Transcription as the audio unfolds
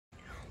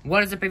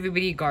What is up,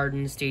 everybody?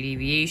 Garden State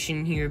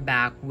Aviation here,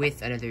 back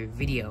with another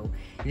video.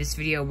 In this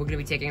video, we're going to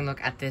be taking a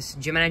look at this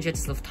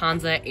GeminiJets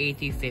Lufthansa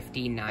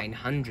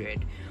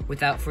A350-900.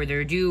 Without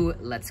further ado,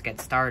 let's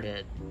get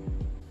started.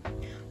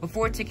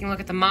 Before taking a look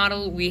at the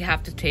model, we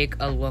have to take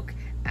a look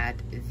at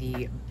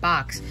the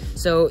box.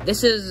 So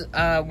this is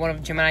one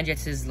of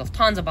GeminiJets'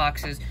 Lufthansa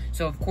boxes,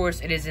 so of course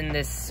it is in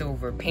this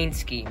silver paint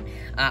scheme.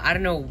 I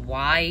don't know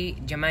why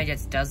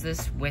GeminiJets does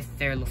this with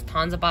their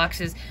Lufthansa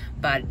boxes,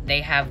 but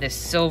they have this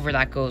silver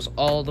that goes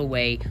all the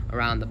way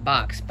around the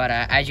box. But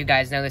as you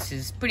guys know, this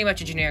is pretty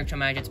much a generic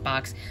GeminiJets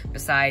box,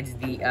 besides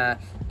the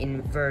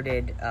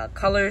inverted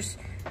colors.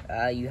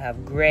 You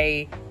have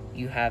gray,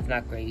 you have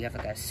like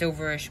a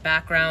silverish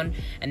background,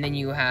 and then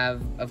you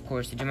have, of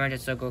course, the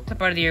GeminiJets logo,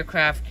 clip art of the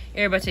aircraft,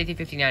 Airbus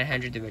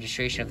A350-900, the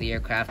registration of the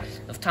aircraft,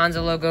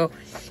 Lufthansa logo,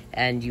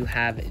 and you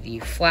have the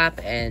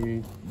flap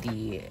and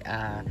the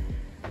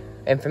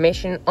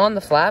information on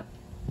the flap.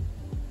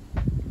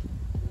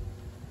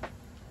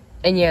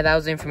 And yeah, that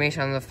was the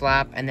information on the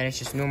flap, and then it's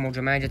just normal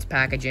GeminiJets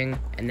packaging,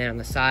 and then on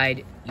the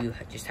side, you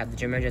just have the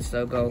GeminiJets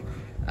logo,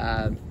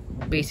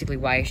 basically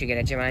why you should get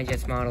a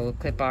GeminiJets model,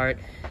 clip art,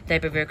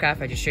 type of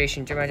aircraft,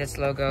 registration, GeminiJets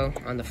logo.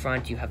 On the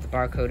front, you have the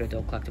barcode,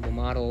 adult collectible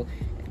model,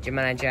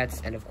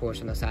 GeminiJets, and of course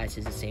on the sides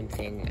is the same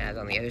thing as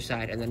on the other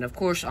side. And then of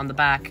course on the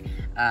back,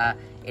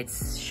 it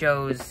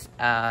shows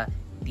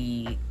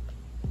the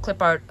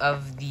clip art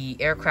of the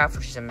aircraft,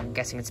 which is, I'm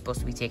guessing it's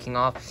supposed to be taking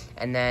off,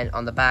 and then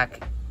on the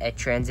back, it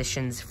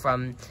transitions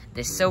from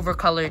the silver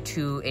color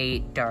to a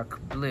dark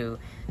blue.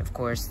 Of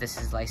course,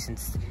 this is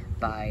licensed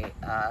by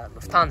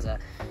Lufthansa.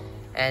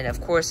 And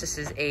of course, this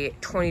is a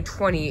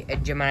 2020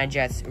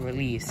 GeminiJets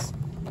release.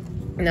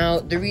 Now,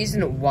 the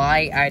reason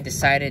why I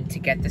decided to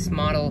get this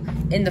model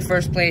in the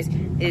first place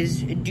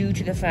is due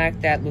to the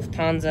fact that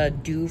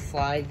Lufthansa do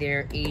fly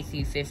their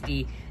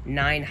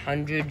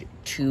A350-900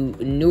 to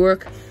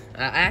Newark.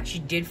 I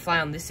actually did fly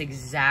on this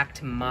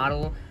exact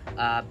model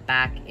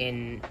back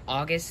in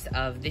August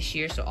of this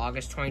year, so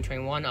August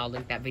 2021. I'll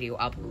link that video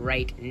up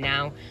right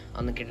now.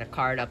 I'll link it in a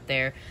card up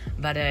there.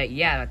 But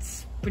yeah,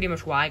 that's pretty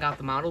much why I got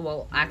the model.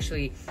 Well,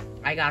 actually,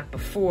 I got it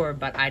before,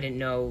 but I didn't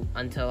know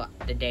until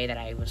the day that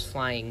I was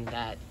flying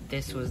that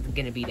this was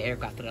going to be the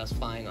aircraft that I was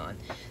flying on.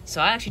 So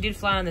I actually did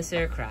fly on this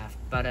aircraft,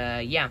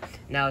 but yeah,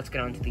 now let's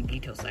get on to the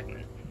detail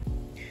segment.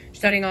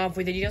 Starting off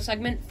with the detail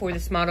segment, for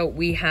this model,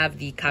 we have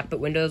the cockpit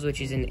windows,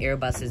 which is in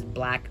Airbus's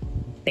black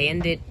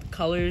bandit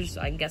colors,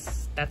 I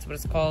guess that's what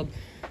it's called,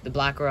 the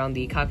black around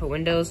the cockpit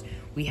windows.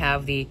 We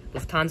have the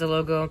Lufthansa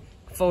logo,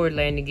 forward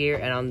landing gear,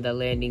 and on the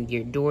landing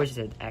gear doors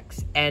is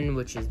XN,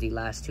 which is the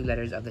last two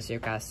letters of this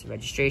aircraft's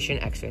registration,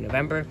 X-ray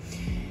November.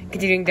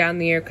 Continuing down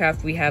the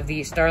aircraft, we have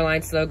the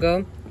Starlines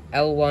logo,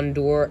 L1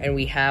 door, and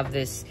we have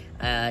this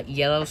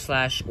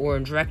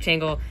yellow/orange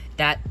rectangle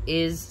that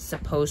is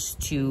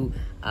supposed to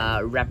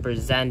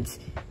represent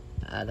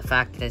the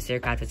fact that this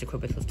aircraft is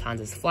equipped with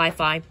Lufthansa's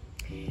Fly-Fi.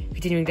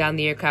 Continuing down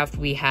the aircraft,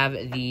 we have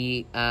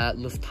the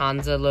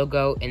Lufthansa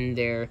logo in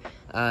their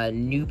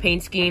new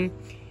paint scheme.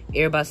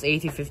 Airbus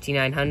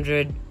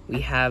A350-900, we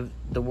have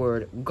the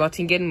word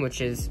Göttingen, which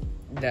is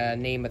the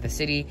name of the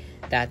city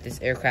that this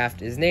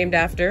aircraft is named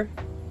after.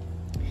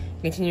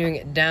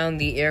 Continuing down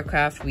the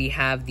aircraft, we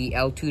have the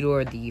L2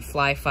 door, the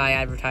Fly-Fi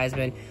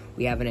advertisement.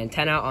 We have an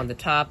antenna on the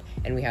top,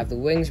 and we have the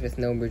wings with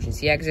no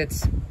emergency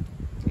exits.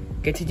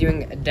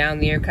 Continuing down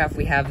the aircraft,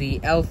 we have the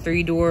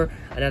L3 door,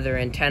 another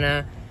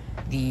antenna,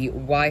 the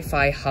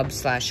Wi-Fi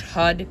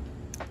hub/HUD,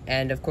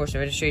 and of course the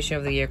registration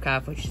of the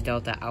aircraft, which is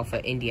Delta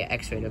Alpha India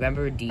X-ray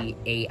November,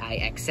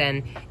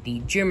 DAIXN, the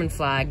German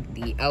flag,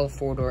 the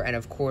L4 door, and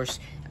of course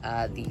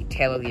the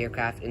tail of the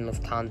aircraft in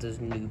Lufthansa's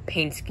new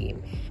paint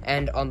scheme.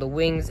 And on the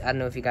wings, I don't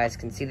know if you guys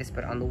can see this,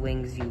 but on the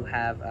wings you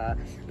have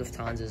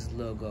Lufthansa's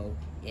logo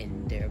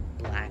in their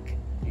black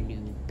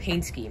new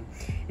paint scheme.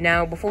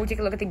 Now, before we take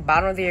a look at the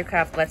bottom of the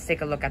aircraft, let's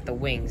take a look at the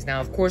wings.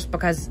 Now, of course,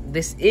 because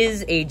this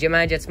is a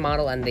GeminiJets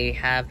model and they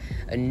have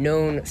a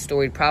known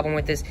storied problem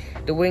with this,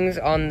 the wings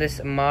on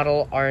this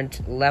model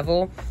aren't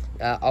level.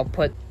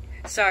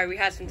 Sorry, we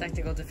had some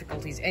technical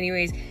difficulties.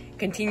 Anyways,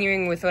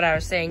 continuing with what I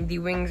was saying, the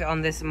wings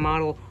on this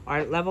model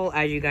aren't level,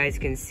 as you guys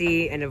can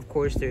see, and of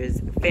course there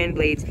is fan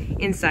blades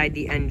inside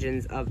the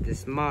engines of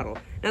this model.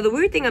 Now, the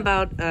weird thing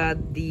about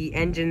the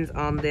engines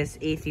on this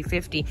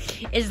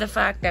A350 is the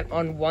fact that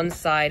on one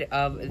side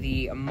of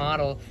the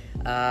model,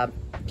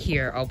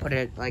 here, I'll put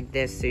it like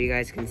this so you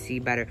guys can see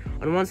better.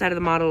 On one side of the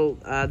model,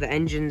 the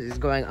engine is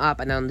going up,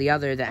 and on the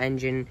other, the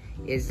engine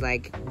is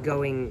like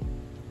going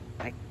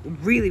like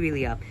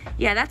really up.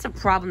 Yeah, that's a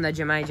problem that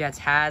GeminiJets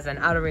has, and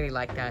I don't really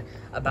like that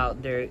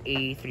about their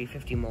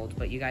A350 molds,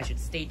 but you guys should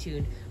stay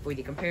tuned for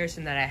the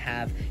comparison that I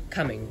have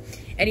coming.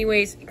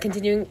 Anyways,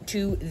 continuing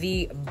to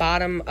the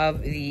bottom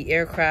of the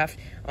aircraft.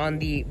 On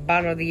the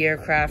bottom of the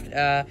aircraft,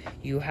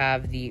 you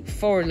have the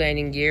forward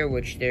landing gear,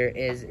 which there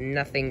is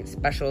nothing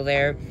special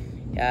there.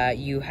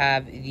 You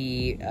have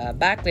the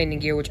back landing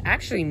gear, which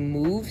actually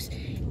moves,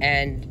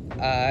 and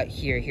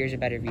here's a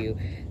better view.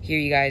 Here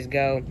you guys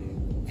go.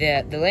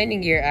 the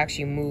landing gear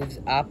actually moves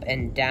up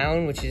and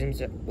down,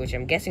 which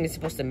I'm guessing is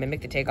supposed to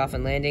mimic the takeoff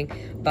and landing,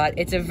 but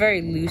it's a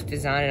very loose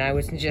design, and I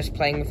was just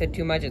playing with it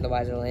too much,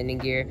 otherwise the landing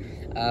gear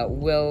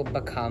will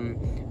become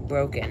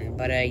broken.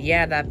 But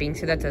yeah, that being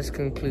said, that does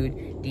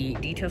conclude the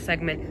detail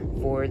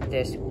segment for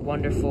this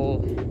wonderful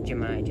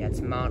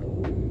GeminiJets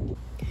model.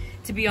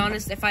 To be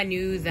honest, if I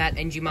knew that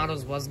NG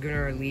Models was going to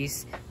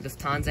release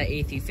Lufthansa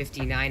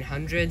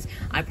A350-900s,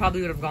 I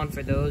probably would have gone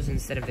for those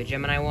instead of the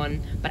Gemini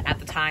one, but at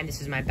the time, this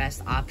is my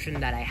best option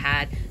that I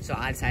had, so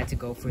I decided to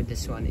go for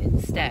this one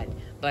instead.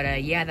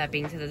 But yeah, that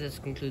being said, that does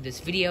conclude this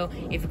video.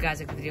 If you guys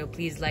like the video,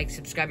 please like,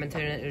 subscribe, and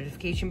turn on the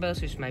notification bell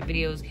so you see my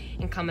videos,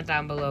 and comment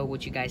down below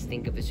what you guys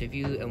think of this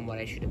review and what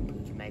I should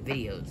improve in my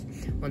videos.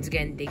 Once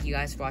again, thank you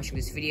guys for watching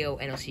this video,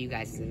 and I'll see you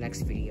guys in the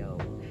next video.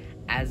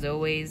 As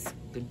always,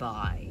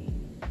 goodbye.